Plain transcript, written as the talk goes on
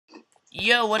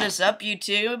Yo, what is up,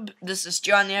 YouTube? This is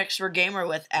John the Expert Gamer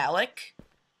with Alec.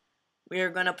 We are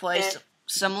going to play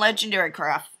some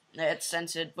Legendarycraft.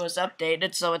 Since it was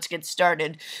updated, so let's get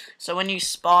started. So when you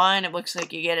spawn, it looks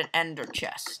like you get an ender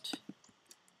chest.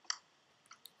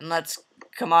 And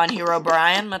come on, Hero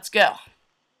Brian, let's go.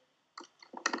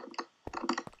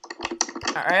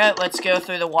 Alright, let's go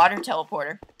through the water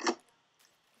teleporter.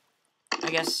 I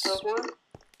guess.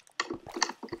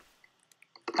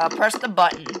 Press the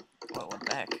button. Whoa, what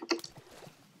the heck?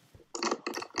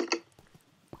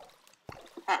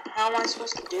 How am I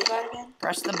supposed to do that again?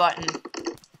 Press the button.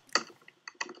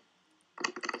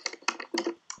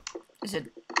 Is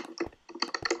it?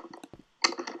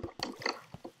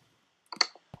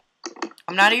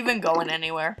 I'm not even going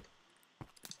anywhere.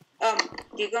 Do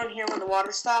you go in here when the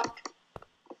water stopped?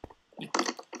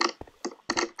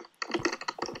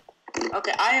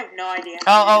 Okay, I have no idea.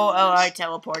 Oh, I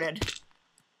teleported.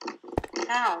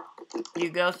 How? You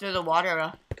go through the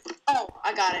water. Oh,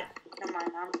 I got it. Never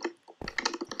mind.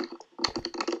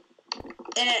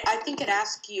 And I think it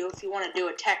asks you if you want to do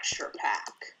a texture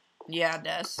pack. Yeah, it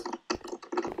does.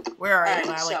 Where are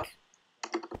you, Alec?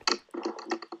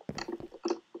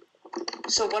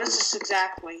 So what is this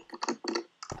exactly?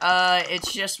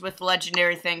 It's just with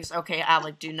legendary things. Okay,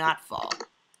 Alec, do not fall.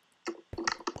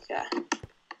 Yeah.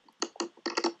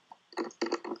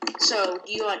 So,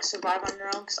 do you, survive on your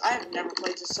own? Because I have never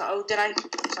played this. Oh, did I?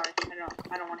 Sorry,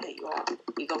 I don't want to hit you off.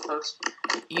 You go first.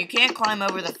 You can't climb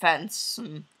over the fence.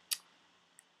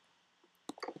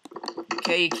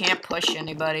 Okay, you can't push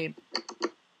anybody.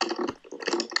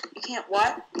 You can't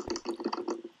what?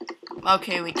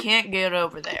 Okay, we can't get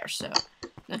over there, so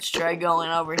let's try going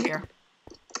over here.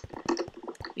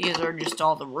 These are just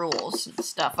all the rules and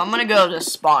stuff. I'm gonna go to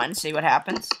spawn and see what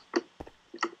happens.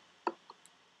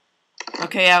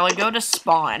 Okay, I would go to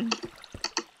spawn.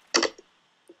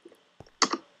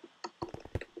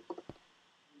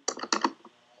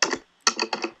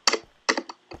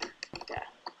 Okay,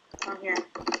 I'm here.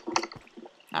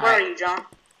 All Where right. are you, John?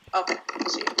 Okay, I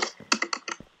see you.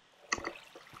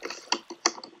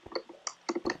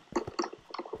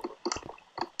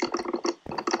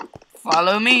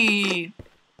 Follow me.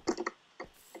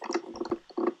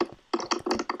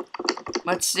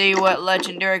 Let's see what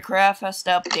Legendarycraft has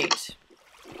to update.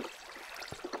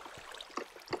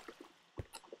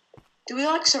 Do we,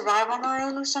 survive on our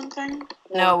own or something?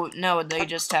 Or... No, they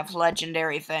just have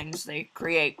legendary things. They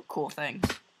create cool things.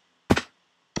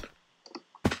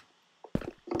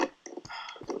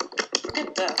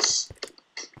 Forget this.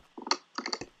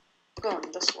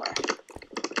 Going this way.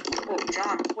 Oh,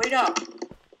 John, wait up.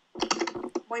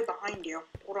 I'm way behind you.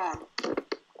 Hold on.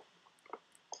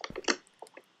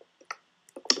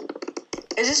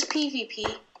 Is this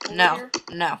PvP? No, here?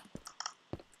 no.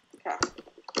 Okay.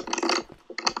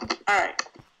 Alright.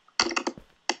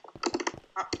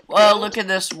 Well, look at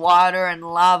this water and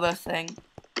lava thing.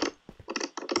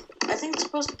 I think it's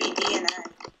supposed to be DNA.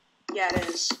 Yeah, it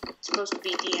is. It's supposed to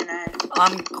be DNA.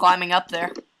 I'm climbing up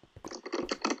there.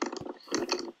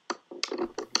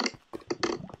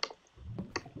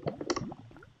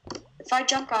 If I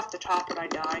jumped off the top, would I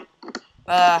die?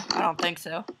 I don't think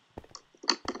so.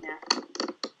 Yeah.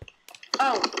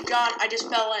 Oh, John, I just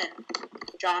fell in.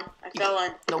 John, I fell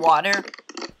in. The water?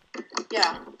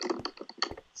 Yeah.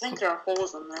 I think there are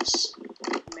holes in this.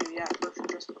 Maybe that person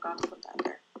just forgot to put that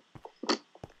there.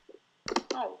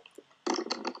 Oh.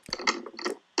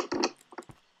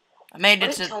 I made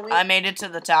it to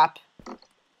the top.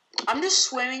 I'm just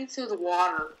swimming through the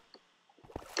water.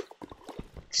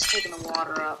 Just taking the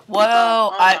water up.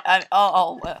 Whoa!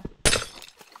 Oh.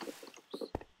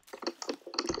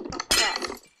 Crap.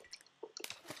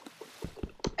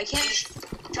 I can't just...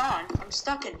 John, I'm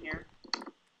stuck in here.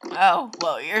 Oh,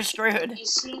 well, you're screwed. Do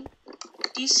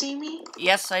you see me?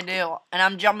 Yes, I do. And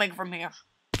I'm jumping from here.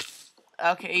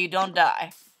 Okay, you don't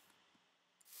die.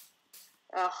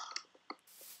 Ugh.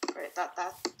 Right,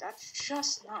 that's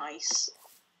just nice.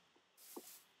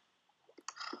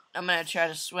 I'm gonna try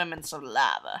to swim in some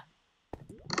lava.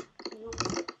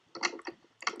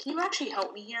 Can you actually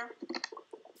help me here?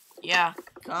 Yeah,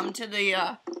 come to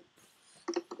the,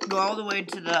 go all the way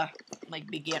to the,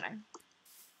 beginning.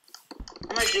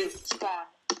 I'm gonna do spawn.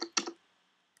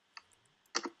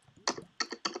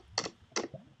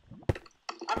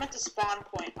 I'm at the spawn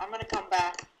point. I'm gonna come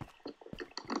back.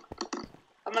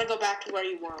 I'm gonna go back to where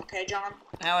you were, okay, John?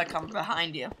 Now I come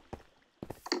behind you.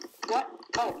 What?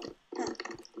 Oh.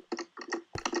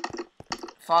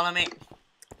 Follow me.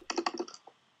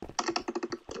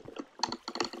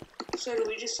 So do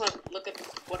we just look at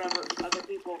whatever other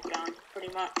people have done,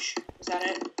 pretty much? Is that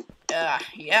it?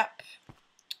 Yep.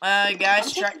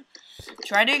 Guys,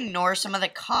 Try to ignore some of the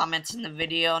comments in the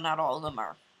video. Not all of them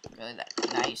are really that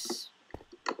nice.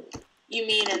 You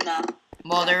mean in the...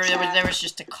 Well, there was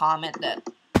just a comment that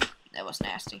was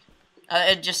nasty.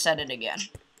 It just said it again.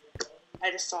 I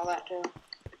just saw that too.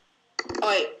 Oh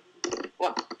wait,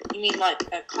 what? You mean like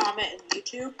a comment in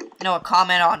YouTube? No, a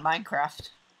comment on Minecraft.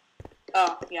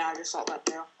 Oh, yeah, I just saw that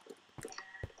too.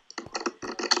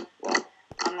 Well,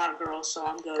 I'm not a girl, so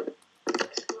I'm good.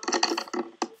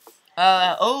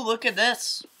 Oh, look at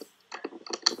this.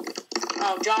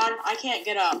 Oh, John, I can't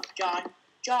get up. John.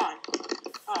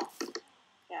 Oh.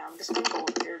 Yeah, I'm just gonna go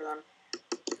up here then.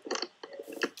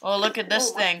 Oh, look at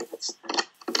this thing.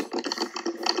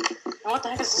 Now, what the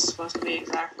heck is this supposed to be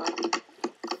exactly?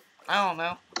 I don't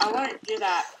know. I want to do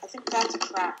that. I think that's a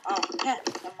trap. Oh, yeah,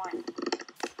 never mind.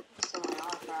 It's still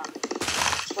not a trap.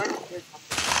 It's right over here.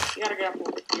 You gotta get up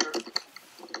over here.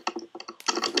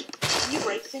 Can you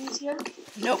break things here?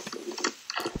 Nope.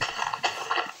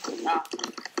 No.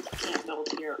 You can't build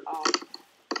here. Oh.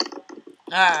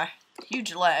 Ah,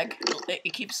 huge lag.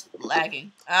 It keeps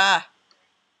lagging. Ah.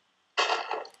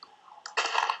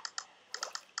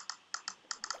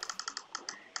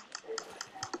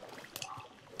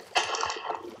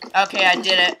 Okay, I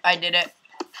did it.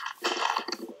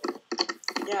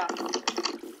 Yeah.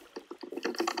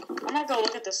 I'm gonna go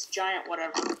look at this giant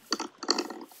whatever.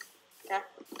 Okay?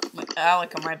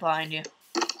 Alec, I'm right behind you.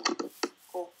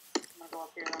 Cool. I'm gonna go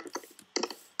up here then.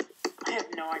 I have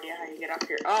no idea how you get up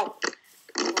here. Oh!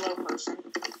 Hello, person.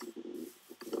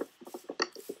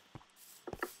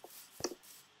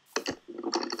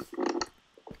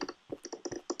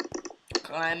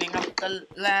 Climbing up the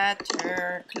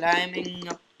ladder, climbing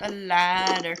up the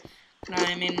ladder,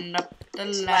 climbing up the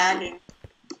ladder.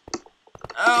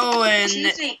 Oh, and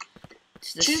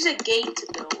choose a gate to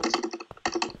build.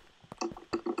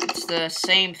 It's the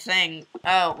same thing.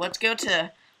 Oh, let's go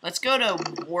to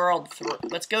world 3.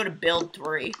 Let's go to build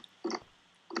 3.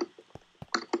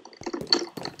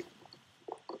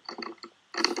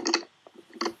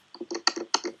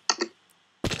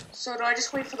 So do I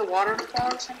just wait for the water to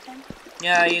fall or something?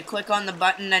 Yeah, you click on the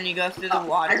button, then you go through the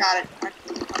water. I got it.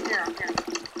 I'm here.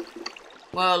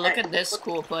 Whoa, look at this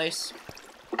cool place.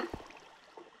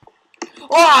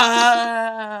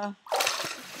 Whoa!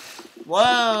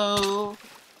 Whoa!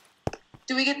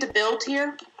 Do we get to build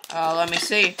here? Let me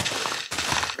see.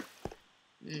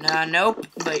 Nope,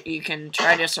 but you can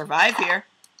try to survive here.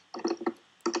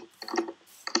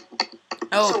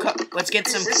 Oh, So, let's get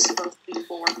some. What is this supposed to be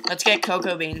for? Let's get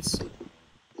cocoa beans.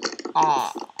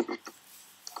 Aw.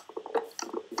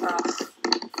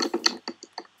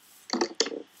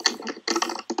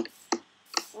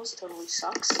 This totally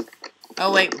sucks.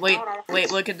 Oh, wait,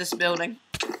 look at this building.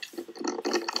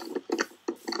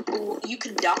 Well, you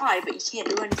can die, but you can't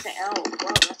do anything else.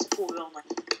 Wow, that's a cool building.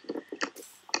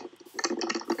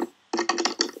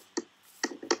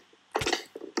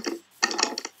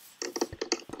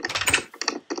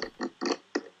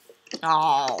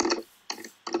 Oh.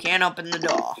 Can't open the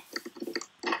door.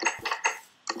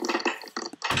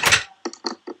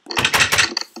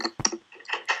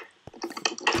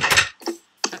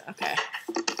 Okay.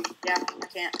 Yeah, I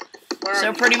can't.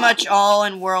 So pretty much all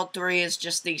in World 3 is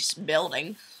just these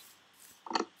buildings.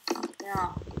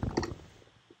 Yeah.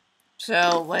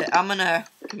 So, I'm gonna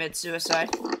commit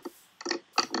suicide.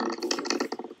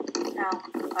 No.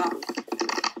 Oh.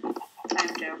 I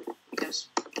am too. Because...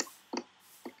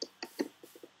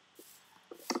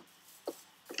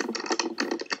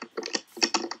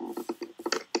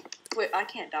 Wait, I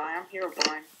can't die. I'm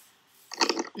Herobrine.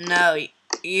 No,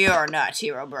 you are not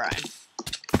Herobrine.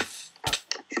 Oh,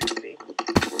 that should be.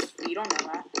 You don't know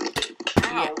that.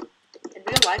 Ow. Yeah. In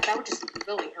real life, that would just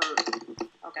really hurt.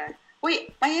 Okay.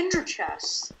 Wait, my ender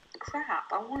chest.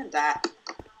 Crap, I wanted that.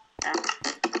 Yeah.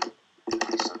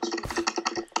 That sucks.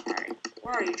 Alright.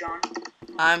 Where are you, John?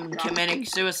 I'm committing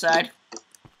suicide.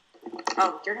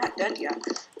 Oh, you're not dead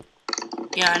yet.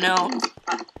 Yeah, I know.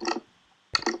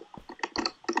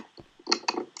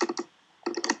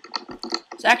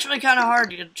 It's actually kind of hard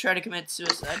to try to commit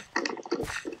suicide.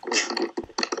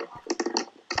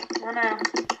 Oh no.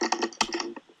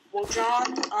 Well, John,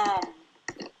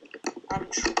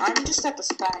 I'm just at the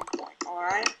spawn point,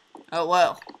 alright? Oh,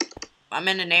 well. I'm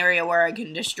in an area where I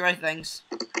can destroy things.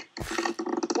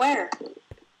 Where?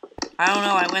 I don't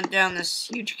know, I went down this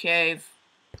huge cave.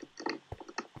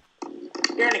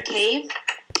 You're in a cave?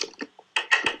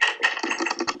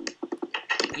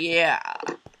 Yeah.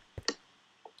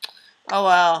 Oh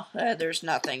well, there's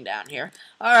nothing down here.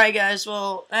 Alright guys,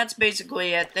 well, that's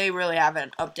basically it. They really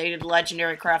haven't updated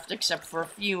Legendary Craft except for a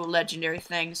few legendary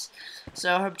things.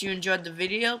 So I hope you enjoyed the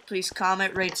video. Please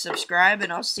comment, rate, subscribe,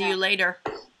 and I'll see you later.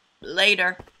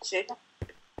 Later.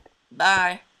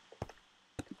 Bye.